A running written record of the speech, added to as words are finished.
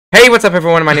Hey, what's up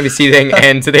everyone? My name is SeeDeng,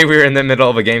 and today we're in the middle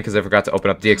of a game because I forgot to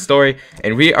open up DX Story,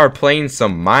 and we are playing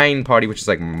some Mine Party, which is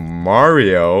like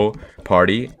Mario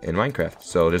Party in Minecraft.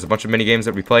 So there's a bunch of mini games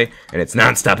that we play, and it's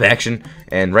non-stop action,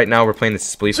 and right now we're playing the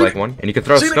Spleef-like one, and you can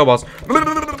throw snowballs.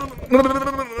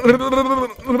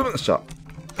 Shot.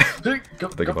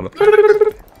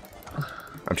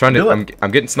 I'm trying to,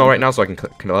 I'm getting snow right now so I can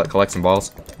collect some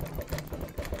balls.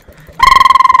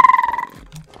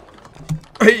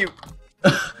 Hey, you!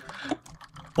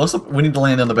 What's up? We need to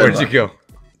land on the bedrock. Where did you go?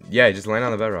 Yeah, just land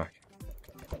on the bedrock.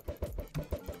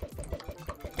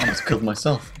 I almost killed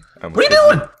myself. What are you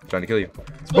doing? Trying to kill you.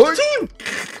 It's team!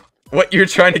 What? You're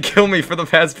trying to kill me for the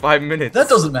past 5 minutes. That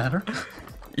doesn't matter.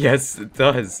 Yes, it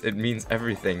does. It means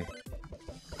everything.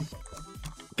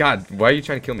 God, why are you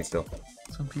trying to kill me still?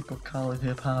 Some people call it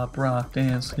hip-hop, rock,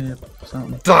 dance, hip,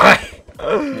 something. Die!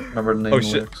 Can't remember the name of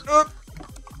the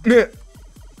lyrics.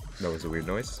 That was a weird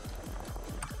noise.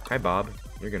 Hi, Bob.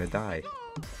 You're gonna die.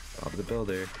 Bob the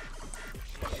Builder.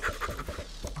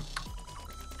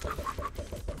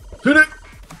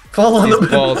 Fall on These the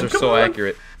balls are so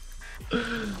accurate.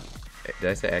 Did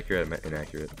I say accurate? I meant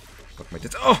inaccurate. Fuck my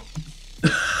tits. Oh!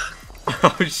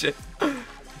 Oh shit.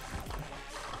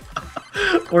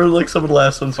 Or like some of the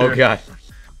last ones here. Oh god.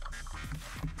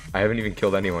 I haven't even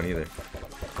killed anyone either.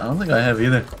 I don't think I have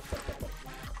either.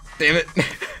 Damn it.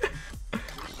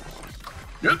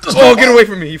 Oh, get away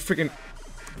from me, you freaking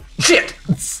shit!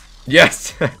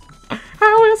 Yes! I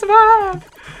will survive!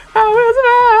 I will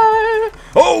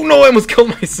survive! Oh no, I almost killed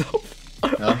myself!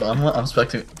 I'm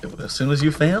expecting, as soon as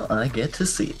you fail, I get to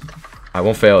see it. I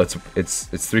won't fail, it's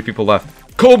 3 people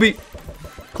left. Kobe!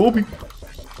 Kobe!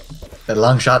 That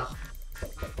long shot.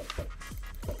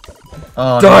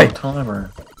 Oh, die! no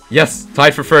timer. Yes,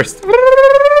 tied for first.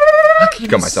 I came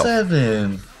Got in myself.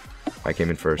 7. I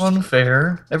came in first.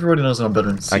 Unfair. Everybody knows I'm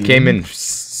better than I came in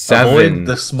 7 avoid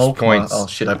the smoke points. Oh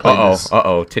shit, I played this.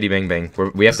 Uh-oh, titty bang bang.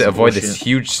 We have to avoid this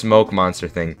huge smoke monster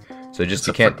thing. So just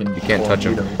you can't touch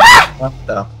him. What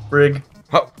the frig?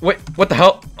 Oh, wait, what the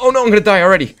hell? Oh no, I'm gonna die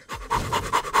already.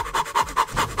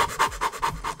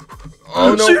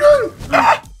 Oh no.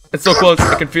 Ah, it's so close,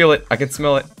 I can feel it. I can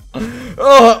smell it.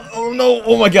 Oh no,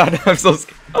 oh my god, I'm so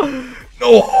scared.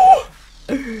 No!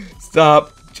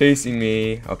 Stop chasing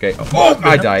me. Okay. Oh,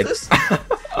 I died.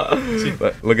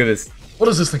 But look at this. What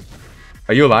is this thing?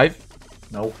 Are you alive?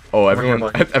 No. Oh,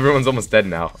 everyone's almost dead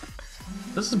now.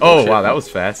 This is bullshit. Oh wow, that was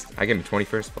fast. I came in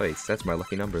 21st place. That's my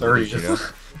lucky number. 30. You know?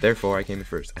 Therefore, I came in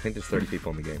first. I think there's 30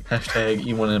 people in the game. Hashtag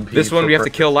E1MP. This one we have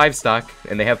to kill livestock,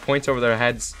 and they have points over their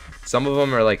heads. Some of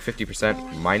them are like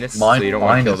 50% minus, so you don't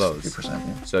want to kill those. 50%,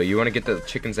 yeah. So you want to get the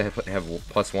chickens that have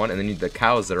 +1, and then you need the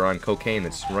cows that are on cocaine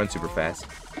that just run super fast.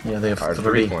 Yeah, they have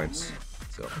 3 points.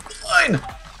 So. Fine.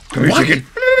 Come here, chicken.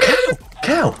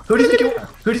 Cow. Who do you think you are?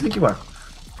 Who do you think you are?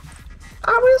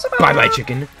 Bye bye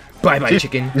chicken. Bye bye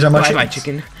chicken. These are my bye bye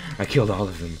chicken. I killed all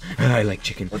of them. I like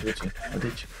chicken. What did you? What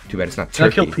did you? Too bad it's not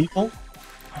turkey. turkey. Can I kill people?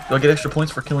 Do I get extra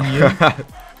points for killing you?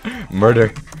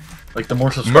 Murder. Like the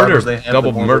more subscribers Murder. they have,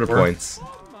 Double the more murder points.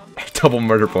 Double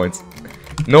murder points.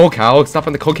 No, cow. Stop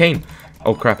on the cocaine.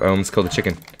 Oh crap! I almost killed a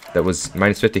chicken. That was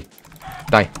 -50.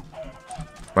 Die.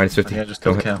 -50. I just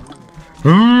killed a cow.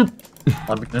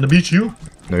 I'm gonna beat you.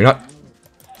 No, you're not.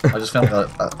 I just found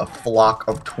a flock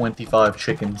of 25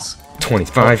 chickens.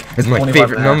 25 is my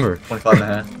favorite number. 25 and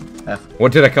a half.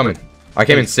 What did I come in? I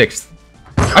came in 6th.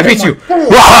 I beat you.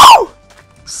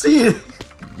 See it.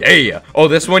 Yeah. Oh,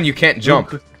 this one you can't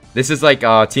jump. This is like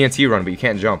TNT run, but you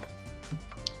can't jump.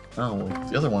 Oh, well,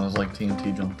 the other one is like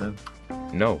TNT jump then.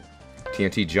 No,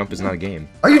 TNT jump is not a game.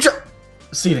 Are you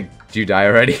SeeDeng? Did you die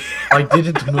already? I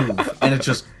didn't move, and it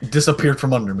just disappeared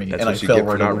from under me, That's and I what you fell get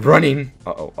for right not over. running.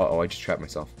 I just trapped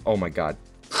myself. Oh my god.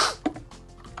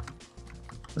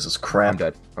 This is crap.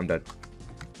 I'm dead.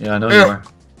 Yeah, I know you are.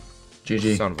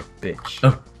 GG. Son of a bitch.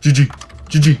 Oh, GG.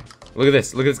 GG. Look at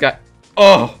this. Look at this guy.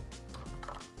 Oh.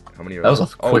 How many are that was a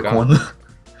quick one.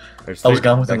 I was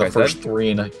gone within the first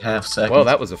 3.5 seconds. Well,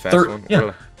 that was a fast one.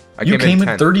 Yeah. You came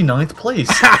in 39th place.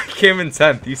 I came in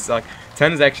 10th. You suck.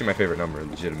 10 is actually my favorite number,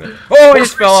 legitimate. Oh, I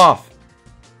just fell off.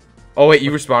 Oh wait, you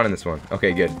respawn in this one.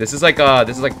 Okay, good. This is like a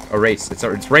race. It's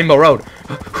Rainbow Road.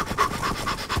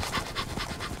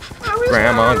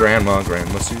 Grandma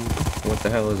soup. What the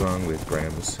hell is wrong with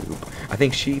Grandma soup? I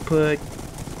think she put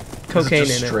cocaine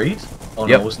in it. Straight? Oh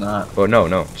yep. No, it's not. Oh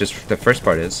no. Just the first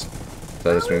part is.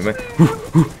 So this movement.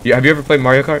 Yeah, have you ever played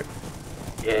Mario Kart?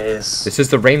 Yes. This is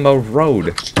the Rainbow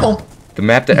Road. Oh. The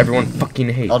map that everyone fucking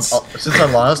hates. Since I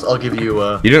lost, I'll give you.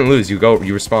 You didn't lose. You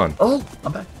respawn. Oh,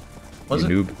 I'm back. Was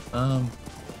you it? Noob.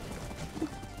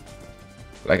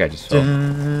 That guy just fell.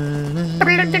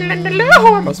 I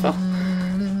almost fell.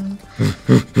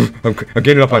 I'm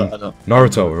getting up on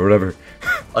Naruto or whatever.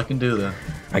 I can do that.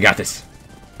 I got this.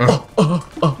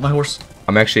 Oh, my horse.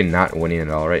 I'm actually not winning at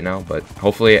all right now, but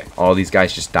hopefully all these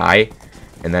guys just die,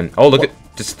 and then look at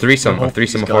just threesome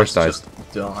horse dies.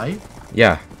 Just die?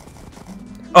 Yeah.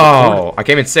 Oh, I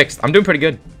came in 6th. I'm doing pretty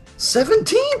good.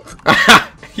 17th.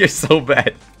 You're so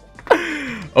bad.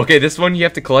 Okay, this one you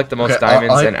have to collect the most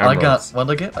diamonds and emeralds. What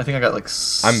did I get? I think I got like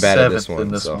I'm bad at this one. In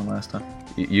this so. one last time.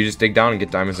 You just dig down and get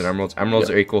diamonds and emeralds. Emeralds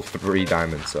are equal 3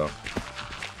 diamonds, so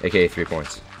aka 3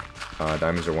 points.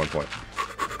 Diamonds are 1 point.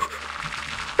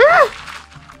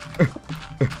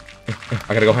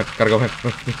 I gotta go him.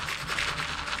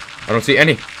 I don't see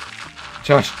any.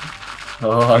 Josh.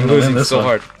 Oh, I'm losing so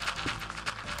hard.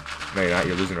 No, you're not.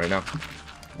 You're losing right now.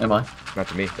 Am I? Not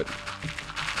to me, but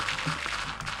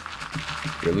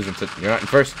you're losing to. You're not in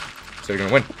first, so you're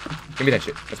gonna win. Give me that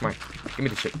shit. That's mine. Give me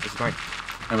the shit. This is mine.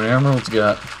 How many emeralds you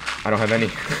got? I don't have any.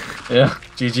 Yeah.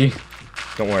 GG.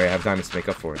 Don't worry. I have diamonds to make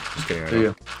up for it. Just kidding. Do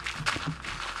you?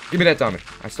 Give me that diamond.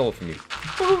 I stole it from you.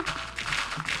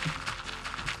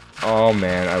 Oh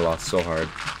man, I lost so hard.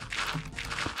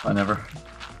 I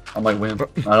might win.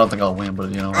 I don't think I'll win,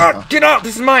 but you know. Get out!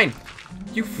 This is mine!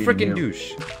 You freaking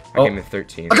douche. I came in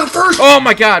 13. I got first! Oh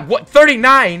my god, what?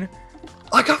 39?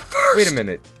 I got first! Wait a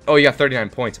minute. Oh, you got 39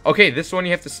 points. Okay, this one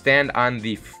you have to stand on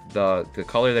the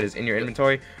color that is in your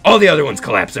inventory. All the other ones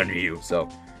collapse under you, so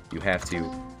you have to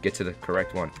get to the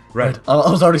correct one. Red. I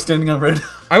was already standing on red.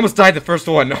 I almost died the first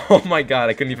one. Oh my god,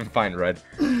 I couldn't even find red.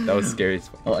 That was scary.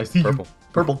 Oh, I see purple. You.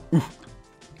 Purple. Oof.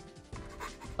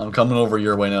 I'm coming over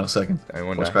your way now in a second.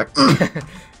 Horse crack.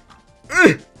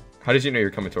 How did you know you're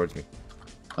coming towards me?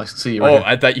 I can see you right here.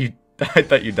 I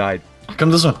thought you died.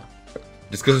 Come this one.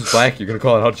 Just because it's black, you're gonna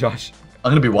call it out, Josh.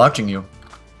 I'm gonna be watching you.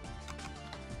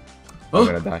 I'm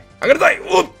gonna die. I'm gonna die!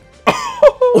 Whoop.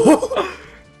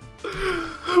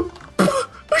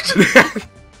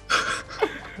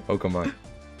 Oh, come on.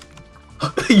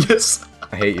 Yes.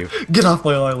 I hate you. Get off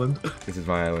my island. This is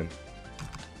my island.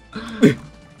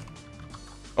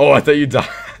 Oh, I thought you died.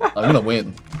 I'm gonna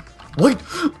win. Wait.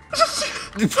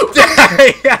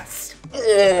 Yes.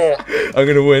 I'm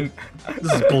gonna win.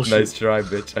 This is bullshit. Nice try,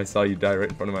 bitch. I saw you die right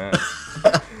in front of my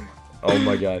eyes. Oh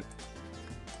my god.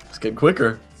 It's getting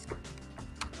quicker.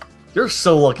 You're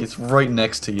so lucky it's right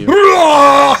next to you.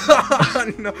 No.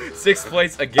 6th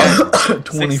place again.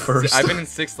 21st. I've been in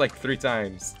 6th like 3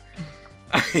 times.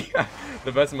 Yeah,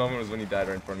 the best moment was when he died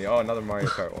right in front of me. Oh, another Mario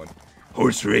Kart one.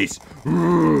 Horse race.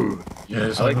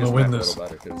 Yes, I like I'm gonna win this.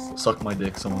 Better, suck my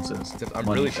dick, someone says. I'm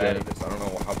really bad at this. I don't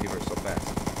know how people are so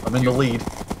fast. I'm in the lead.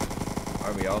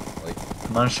 Are we all? Like,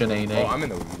 come on, Shanae. Oh, I'm in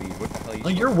the lead. What the hell are you? Oh,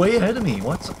 you're way ahead of me.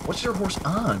 What's your horse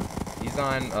on? He's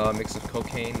on a mix of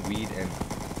cocaine, weed, and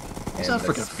he's on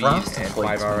freaking Frosted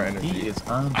Flakes. 5-hour energy. He is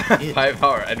on it.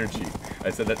 5-hour energy.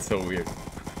 I said that's so weird.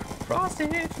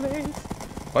 Frosted Flakes.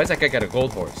 Why does that guy got a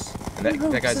gold horse? And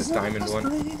that guy's a diamond one.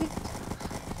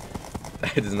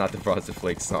 That is not the Frosted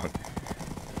Flakes song.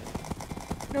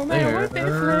 No matter what they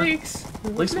flakes.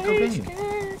 Play some cocaine.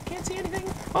 Can't see anything.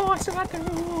 Oh, I still got through.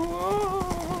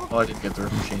 Oh, I didn't get through.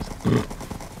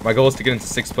 Jeez. My goal is to get into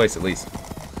 6th place at least.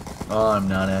 Oh, I'm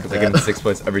not at that. I get into 6th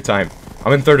place every time.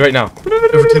 I'm in 3rd right now.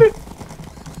 Everton.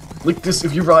 Lick this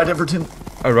if you ride Everton.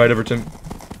 I ride Everton.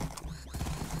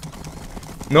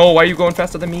 No, why are you going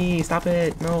faster than me? Stop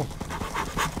it. No.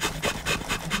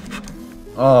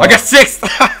 Oh. I got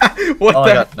 6th! What the?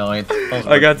 I got 9th.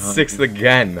 I got 6th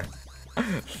again.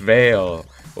 Fail.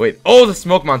 Wait. Oh, the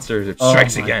smoke monster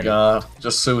strikes again. God.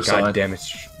 Just suicide. God damn it.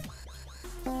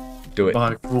 Do it.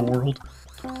 Bye, cruel world.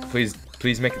 Please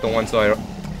make it the one so I don't.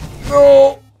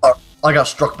 No! I got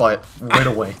struck by it right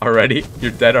away. Already?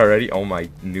 You're dead already? Oh my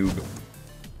noob.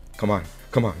 Come on.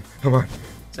 Come on. Come on.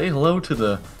 Say hello to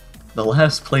the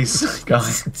last place guy.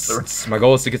 My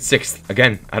goal is to get 6th.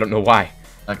 Again, I don't know why.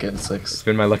 Not getting 6th. It's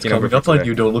been my lucky number. Coming up on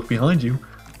you, don't look behind you.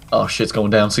 Oh, shit's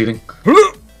going down, SeeDeng.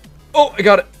 Oh, I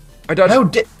got it. I dodged.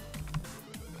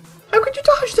 How could you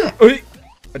dodge that? Oi.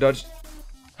 I dodged.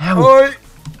 How? Oi.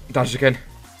 Dodged again.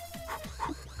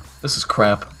 This is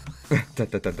crap.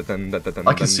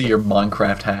 I can see your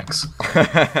Minecraft hacks.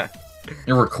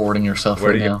 You're recording yourself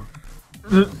right now.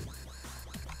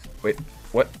 Wait,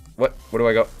 what? Where do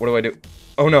I go? What do I do?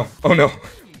 Oh no, oh no.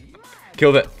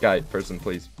 Kill that guy, person,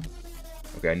 please.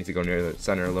 Okay, I need to go near the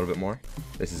center a little bit more.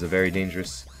 This is a very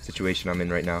dangerous situation I'm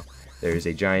in right now. There is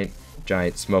a giant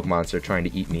smoke monster trying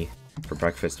to eat me for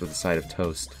breakfast with a side of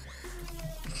toast.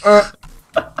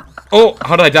 Oh,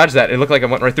 how did I dodge that? It looked like I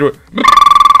went right through it.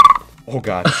 Oh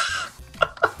god.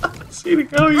 SeeDeng,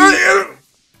 how are you?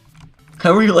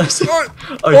 How are you lasting? I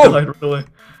Oh. died right away.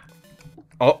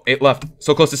 Oh, 8 left.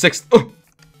 So close to 6. Oh.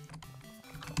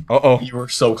 Uh-oh. You were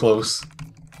so close.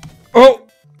 Oh!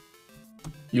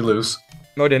 You lose.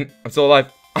 No, I didn't. I'm still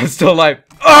alive. I'm still alive.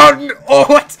 Oh, no. Oh,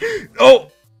 what?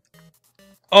 Oh!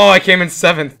 Oh, I came in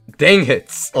 7th. Dang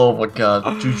it. Oh my god.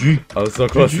 GG. I was so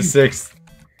close to 6th.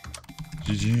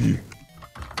 GG.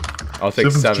 I'll take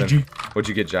 7. GG. What'd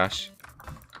you get, Josh?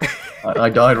 I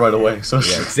died right away, so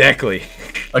Yeah, exactly.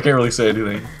 I can't really say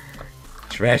anything.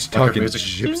 Trash talking music.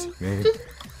 gypsy, man.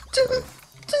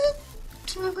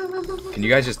 Can you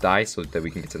guys just die so that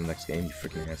we can get to the next game, you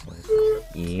freaking assholes?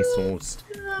 Yeesos.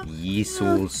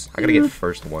 I gotta get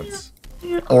first once.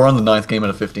 Oh, we're on the 9th game out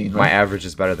of 15, right? My average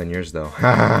is better than yours, though.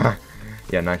 Yeah,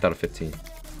 9th out of 15.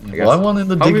 Well, I won in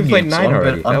the digging we played game, 9 so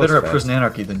already? I'm That better was at Prison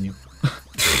Anarchy than you.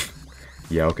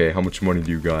 Yeah, okay. How much money do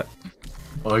you got?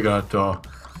 I got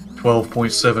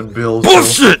 12.7 bills.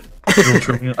 Bullshit! Bill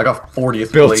Trillion. I got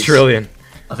 40th Bill place. Trillion.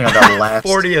 I think I got last.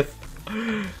 40th.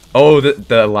 Oh,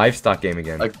 the livestock game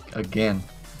again. Again.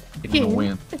 I'm gonna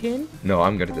win. No,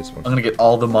 I'm good at this one. I'm gonna get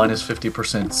all the minus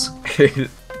 50%.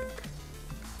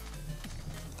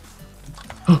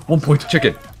 1 point.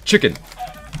 Chicken.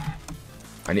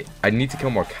 I need to kill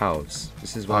more cows.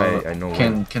 This is why I know.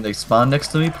 Can they spawn next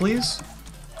to me, please?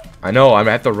 I know. I'm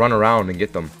gonna have to run around and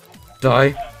get them.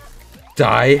 Die.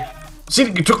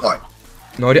 SeeDeng, you took mine.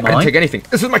 No, I didn't take anything.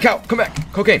 This is my cow. Come back.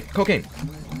 Cocaine.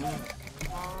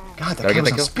 God, that Did I get cow's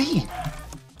that on kill? speed.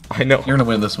 I know. You're gonna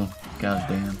win this one. God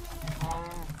damn.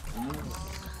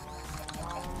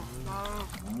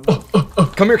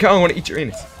 Come here, cow. I want to eat your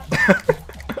anus.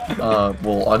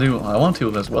 Well, I want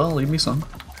to as well. Leave me some.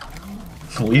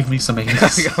 Leave me some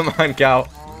anus. Come on, cow.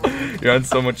 You're on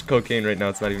so much cocaine right now.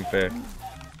 It's not even fair.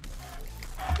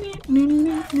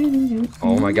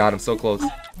 Oh my god, I'm so close.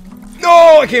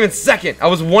 No, I came in 2nd. I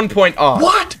was 1 point off.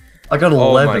 What? I got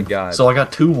 11. Oh my god. So I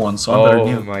got 2-1, so I'm better than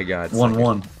you. Oh my god.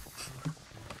 1-1.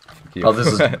 Oh, this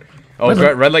is... Oh,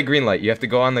 red light, green light. You have to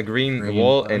go on the green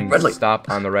wall and Red light. stop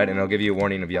on the red, and it'll give you a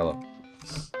warning of yellow.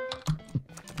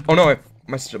 Oh no,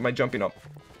 my jumping up.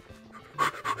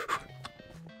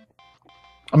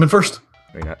 I'm in first.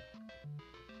 No, you're not.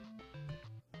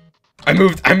 I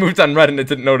moved on red and it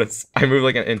didn't notice. I moved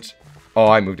like an inch. Oh,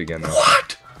 I moved again though.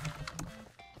 What?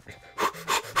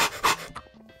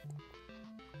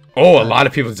 Oh, a lot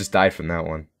of people just died from that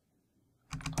one.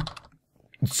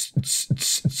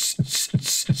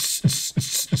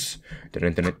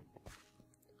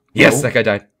 Yes, Oh. that guy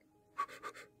died.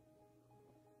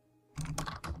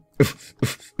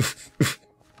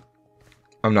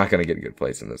 I'm not gonna get a good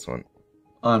place in this one.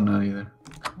 I'm not either.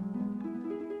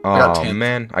 I got Oh 10th.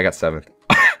 man, I got 7th.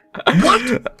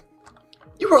 What?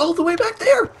 You were all the way back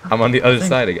there. I'm on the other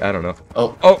side. I don't know.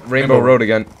 Oh. Oh, Rainbow Road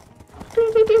again.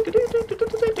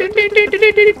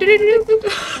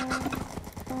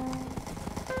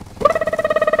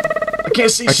 I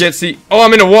can't see. I can't see. Oh,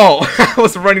 I'm in a wall. I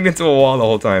was running into a wall the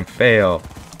whole time. Fail.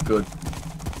 Good.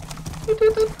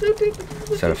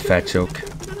 Is that a fat joke?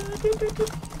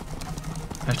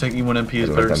 Hashtag E1MP is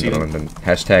better than SeeDeng.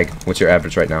 Hashtag, what's your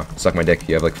average right now? Suck my dick.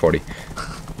 You have like 40.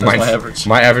 That's my average.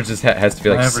 My average has to be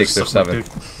My like average 6 or suck my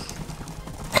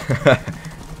 7.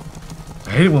 I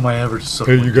hate it when my average is so.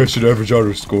 Hey, you guys should average out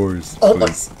our scores. Oh,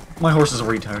 please. my horse is a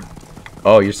retard.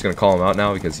 Oh, you're just gonna call him out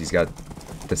now because he's got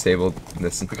disabled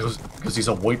this. Because he's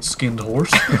a white-skinned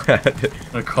horse.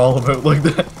 I call him out like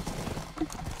that.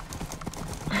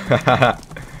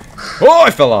 Oh,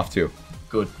 I fell off too.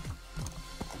 Good.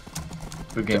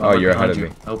 Good game. Oh, I'm you're right ahead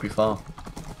behind of you. I hope you fall.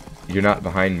 You're not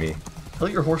behind me. Tell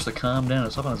your horse to calm down.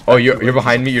 It's up on his back. Oh, you're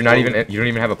behind me. You're not even. You don't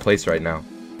even have a place right now.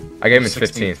 I gave him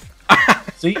 15th.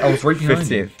 See, I was right behind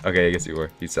you. 15th. Okay, I guess you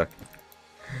were. You suck.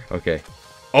 Okay.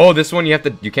 Oh, this one you have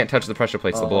to. You can't touch the pressure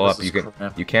plates to blow this up. is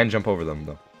crap. You can jump over them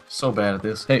though. So bad at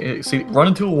this. Hey, see, run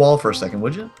into a wall for a second,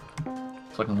 would you?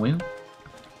 So I can win.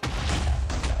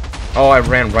 Oh, I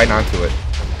ran right onto it.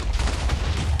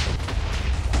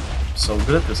 So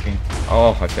good at this game.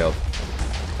 Oh, I failed.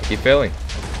 I keep failing.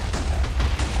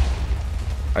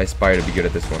 I aspire to be good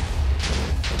at this one.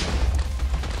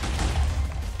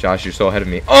 Josh, you're so ahead of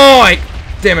me. Oh,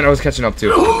 damn it, I was catching up too.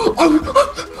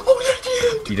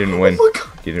 You didn't win. Oh my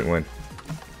God. You didn't win.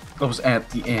 I was at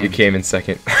the end. You came in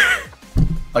 2nd.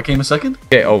 I came in 2nd?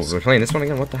 Okay, oh, we're playing this one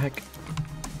again? What the heck?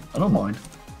 I don't mind.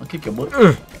 I'll kick your butt.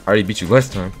 I already beat you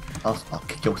last time. I'll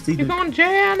kick your teeth. You're going to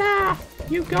jail now.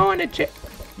 You going to jail.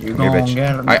 You're Come here, gonna bitch.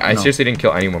 get it. I No. seriously didn't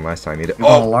kill anyone last time either. You're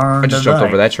gonna Oh, learn I just to jumped die.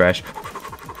 over that trash.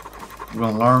 You're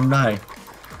gonna learn today.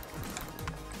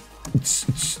 I'm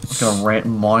just gonna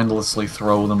mindlessly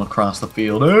throw them across the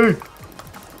field. Hey!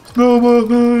 Snow my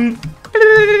thing!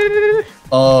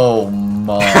 Oh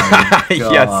my god.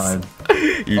 Yes.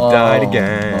 You died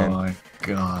again. Oh my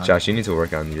god. Josh, you need to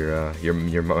work on your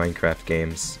Minecraft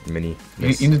games. You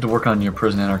need to work on your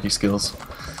Prison Anarchy skills.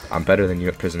 I'm better than you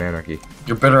at Prison Anarchy.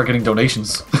 You're better at getting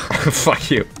donations.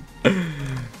 Fuck you.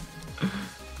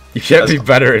 You can't be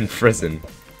better in prison.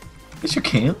 Yes, you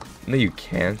can. No, you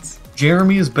can't.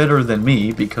 Jeremy is better than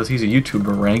me because he's a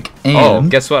YouTuber rank, and oh,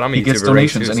 guess what? I'm a he gets YouTuber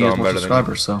donations rank too, and so he has I'm more better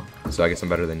subscribers. than you. So I guess I'm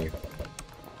better than you.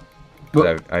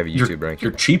 Well, I have a YouTube rank.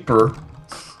 You're cheaper.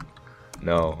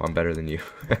 No, I'm better than you.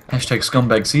 Hashtag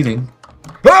scumbag seeding.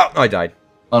 Oh, I died.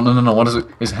 Oh no! What is it?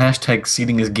 Is hashtag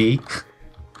seeding is gay?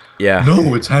 Yeah.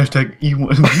 No, it's hashtag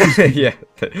E1. Yeah.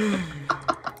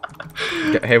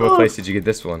 Hey, what place did you get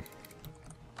this one?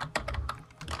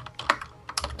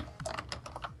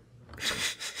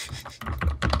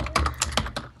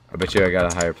 I bet you I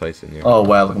got a higher place than you. Oh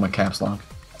wow! Look at my caps lock.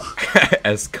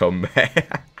 As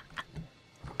comeback.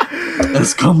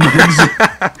 As comebacks.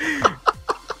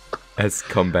 As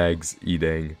comebacks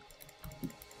eating.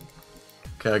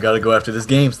 Okay, I gotta go after this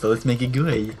game, so let's make it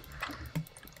good.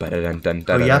 Oh yeah,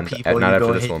 people, not you after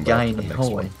go this ahead, one, but guy after in the the next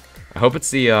hallway. one. I hope it's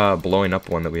the blowing up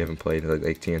one that we haven't played,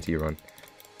 like TNT run.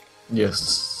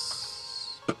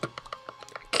 Yes.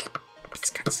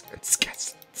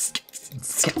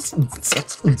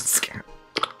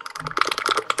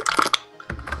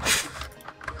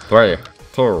 Three,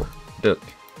 two,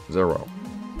 zero.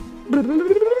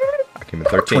 I came in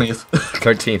 13th.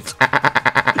 13th.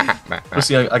 You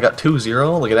see, I got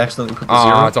 2-0. Like it accidentally put the Oh,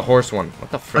 0. it's a horse one.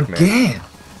 What the frick, man? Again.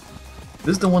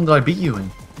 This is the one that I beat you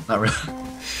in. Not really.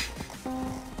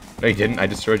 No, you didn't. I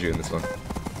destroyed you in this one.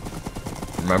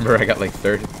 Remember, I got like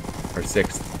 3rd or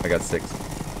 6th. I got 6th.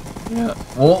 Yeah.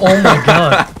 Well, oh my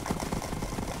god.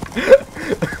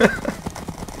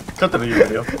 Cut that out of your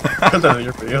video. Cut that out of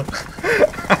your video.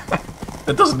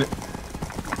 That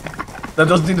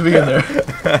doesn't need to be in there.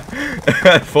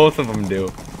 Both of them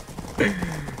do.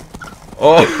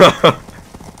 Oh.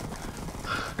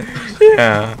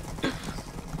 Yeah.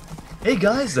 Hey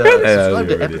guys, subscribe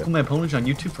to video. Epic1manPwnage on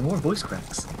YouTube for more voice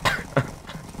cracks.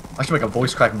 I should make a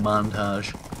voice crack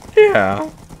montage. Yeah,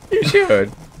 you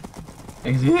should.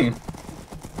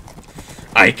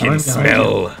 I can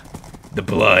smell the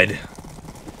blood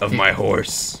of my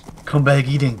horse. Come back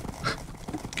eating.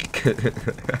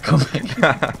 Come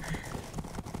back.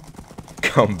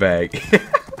 Come back.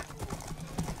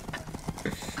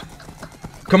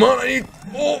 Come on, I need.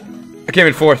 Oh, I came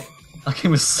in 4th. I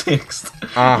came in 6th.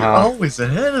 Uh-huh. You're always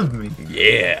ahead of me.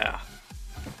 Yeah.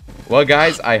 Well,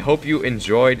 guys, I hope you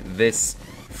enjoyed this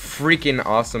freaking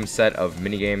awesome set of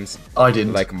minigames. I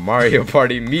didn't. Like Mario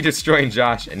Party, me destroying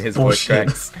Josh and his voice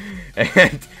cracks.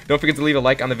 And don't forget to leave a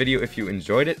like on the video if you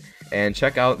enjoyed it. And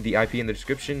check out the IP in the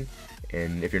description.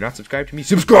 And if you're not subscribed to me,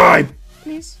 subscribe!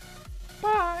 Please.